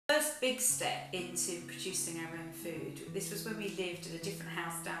first big step into producing our own food. This was when we lived in a different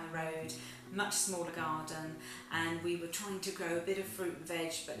house down the road, much smaller garden, and we were trying to grow a bit of fruit and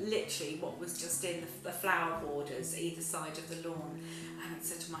veg, but literally what was just in the flower borders either side of the lawn. And I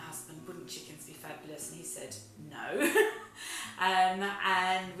said to my husband, wouldn't chickens be fabulous? And he said, no.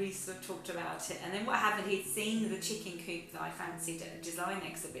 And we sort of talked about it, and then what happened, he'd seen the chicken coop that I fancied at a design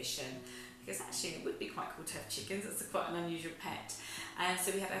exhibition, because actually it would be quite cool to have chickens. It's quite an unusual pet.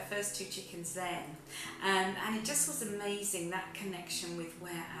 So we had our first 2 chickens then, and it just was amazing, that connection with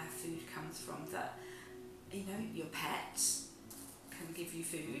where our food comes from, that, you know, your pet can give you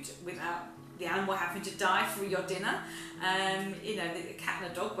food without the animal having to die for your dinner. You know, the cat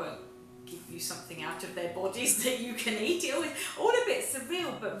and a dog won't give you something out of their bodies that you can eat. It was all a bit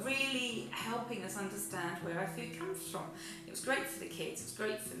surreal, but really helping us understand where our food comes from. It was great for the kids, it was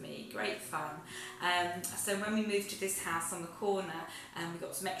great for me, great fun. So when we moved to this house on the corner and we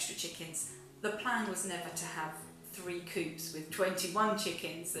got some extra chickens, the plan was never to have 3 coops with 21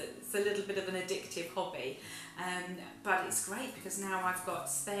 chickens. It's a little bit of an addictive hobby, but it's great because now I've got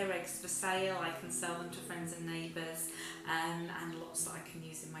spare eggs for sale. I can sell them to friends and neighbours, and lots that I can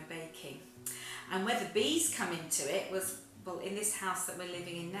use in my baking. And where the bees come into it was, well, in this house that we're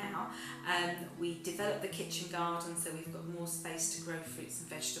living in now, we developed the kitchen garden, so we've got more space to grow fruits and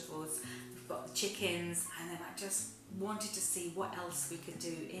vegetables. We've got the chickens, and then I just wanted to see what else we could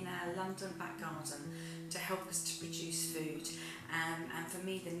do in our London back garden to help us to produce food. And for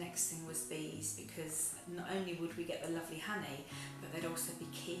me, the next thing was bees, because not only would we get the lovely honey, but they'd also be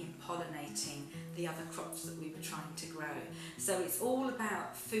key in pollinating the other crops that we were trying to grow. So it's all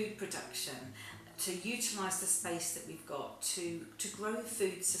about food production, to utilise the space that we've got to grow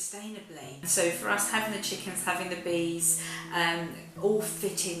food sustainably. So for us, having the chickens, having the bees, all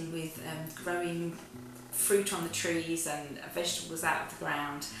fit in with growing fruit on the trees and vegetables out of the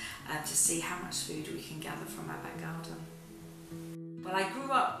ground, to see how much food we can gather from our back garden. Well, I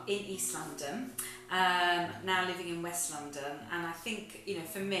grew up in East London, now living in West London, and I think, you know,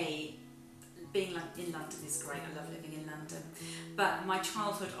 for me, being in London is great. I love living in London, but my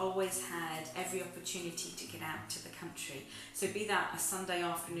childhood always had every opportunity to get out to the country. So be that a Sunday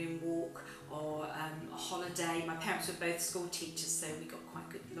afternoon walk or a holiday. My parents were both school teachers, so we got quite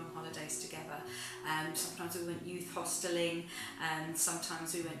good long holidays together. Sometimes we went youth hosteling, and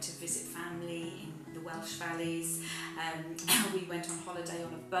sometimes we went to visit family in the Welsh valleys. We went on holiday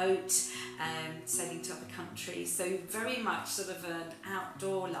on a boat, sailing to other countries. So very much sort of an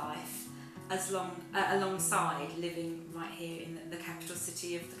outdoor life, alongside living right here in the capital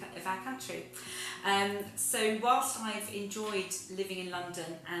city of our country. So whilst I've enjoyed living in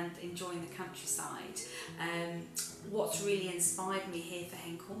London and enjoying the countryside, what's really inspired me here for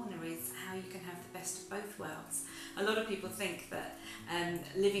Hen Corner is how you can have the best of both worlds. A lot of people think that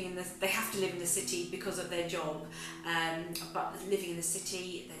they have to live in the city because of their job, but living in the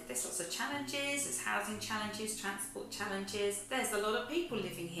city, there's lots of challenges. There's housing challenges, transport challenges. There's a lot of people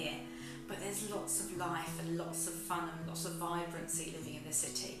living here, but there's lots of life and lots of fun and lots of vibrancy living in the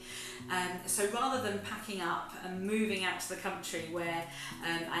city. So rather than packing up and moving out to the country where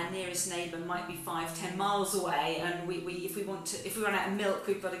our nearest neighbour might be 5-10 miles away, and if we run out of milk,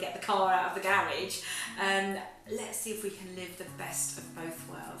 we've got to get the car out of the garage, let's see if we can live the best of both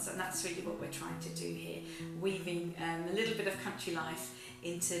worlds. And that's really what we're trying to do here, weaving a little bit of country life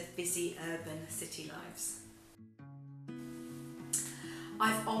into busy urban city lives.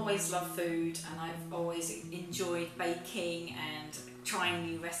 I've always loved food, and I've always enjoyed baking and trying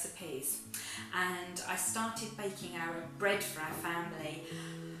new recipes. And I started baking our bread for our family,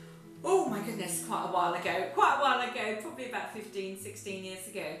 oh my goodness, quite a while ago, probably about 15-16 years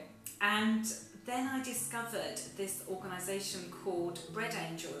ago. And then I discovered this organisation called Bread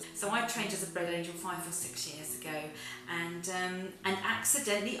Angels. So I trained as a bread angel 5 or 6 years ago, and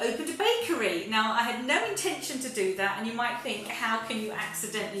accidentally opened a bakery. Now, I had no intention to do that, and you might think, how can you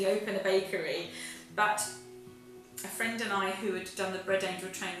accidentally open a bakery? But a friend and I, who had done the Bread Angel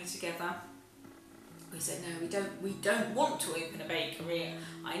training together, we said, no, we don't want to open a bakery.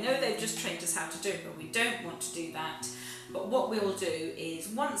 I know they've just trained us how to do it, but we don't want to do that. But what we'll do is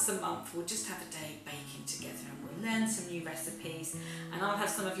once a month we'll just have a day baking together, and we'll learn some new recipes, and I'll have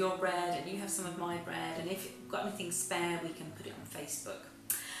some of your bread and you have some of my bread, and if you've got anything spare we can put it on Facebook.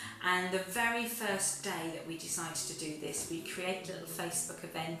 And the very first day that we decided to do this, we created a little Facebook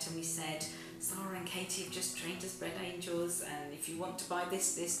event, and we said, Zara and Katie have just trained as bread angels, and if you want to buy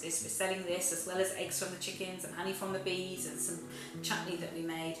this, we're selling this, as well as eggs from the chickens and honey from the bees and some chutney that we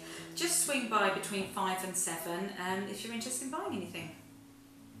made. Just swing by between 5 and 7 if you're interested in buying anything.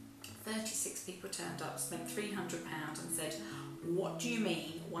 36 people turned up, spent £300 and said, what do you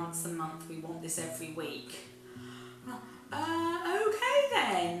mean once a month? We want this every week. Okay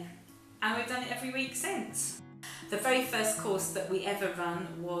then. And we've done it every week since. The very first course that we ever run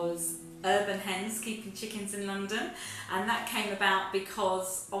was Urban Hens Keeping Chickens in London, and that came about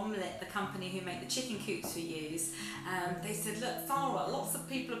because Omelette, the company who make the chicken coops we use, they said, look Farah, lots of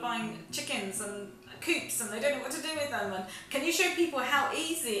people are buying chickens and coops and they don't know what to do with them, and can you show people how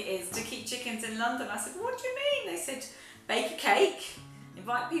easy it is to keep chickens in London? I said, what do you mean? They said, bake a cake,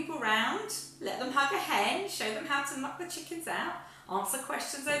 invite people round, let them hug a hen, show them how to muck the chickens out, answer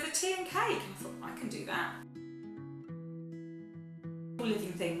questions over tea and cake. And I thought, I can do that. All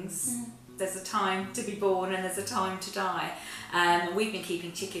living things. There's a time to be born and there's a time to die. We've been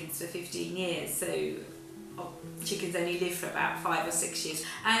keeping chickens for 15 years, so chickens only live for about 5 or 6 years.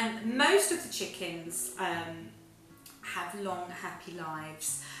 And most of the chickens have long, happy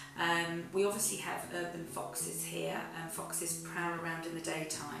lives. We obviously have urban foxes here, and foxes prowl around in the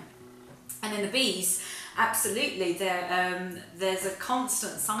daytime. And then the bees, absolutely, there's a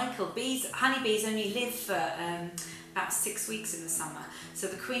constant cycle. Honeybees only live for about 6 weeks in the summer. So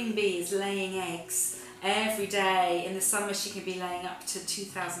the queen bee is laying eggs every day. In the summer she can be laying up to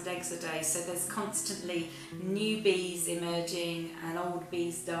 2,000 eggs a day. So there's constantly new bees emerging and old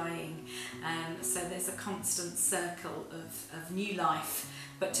bees dying. So there's a constant circle of new life.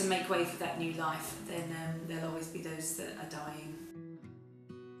 But to make way for that new life, then there'll always be those that are dying.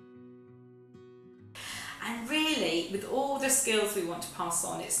 And really, with all the skills we want to pass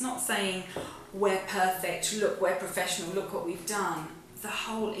on, it's not saying we're perfect, look, we're professional, look what we've done. The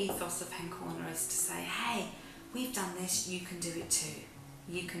whole ethos of Hen Corner is to say, hey, we've done this, you can do it too.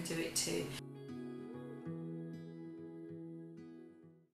 You can do it too.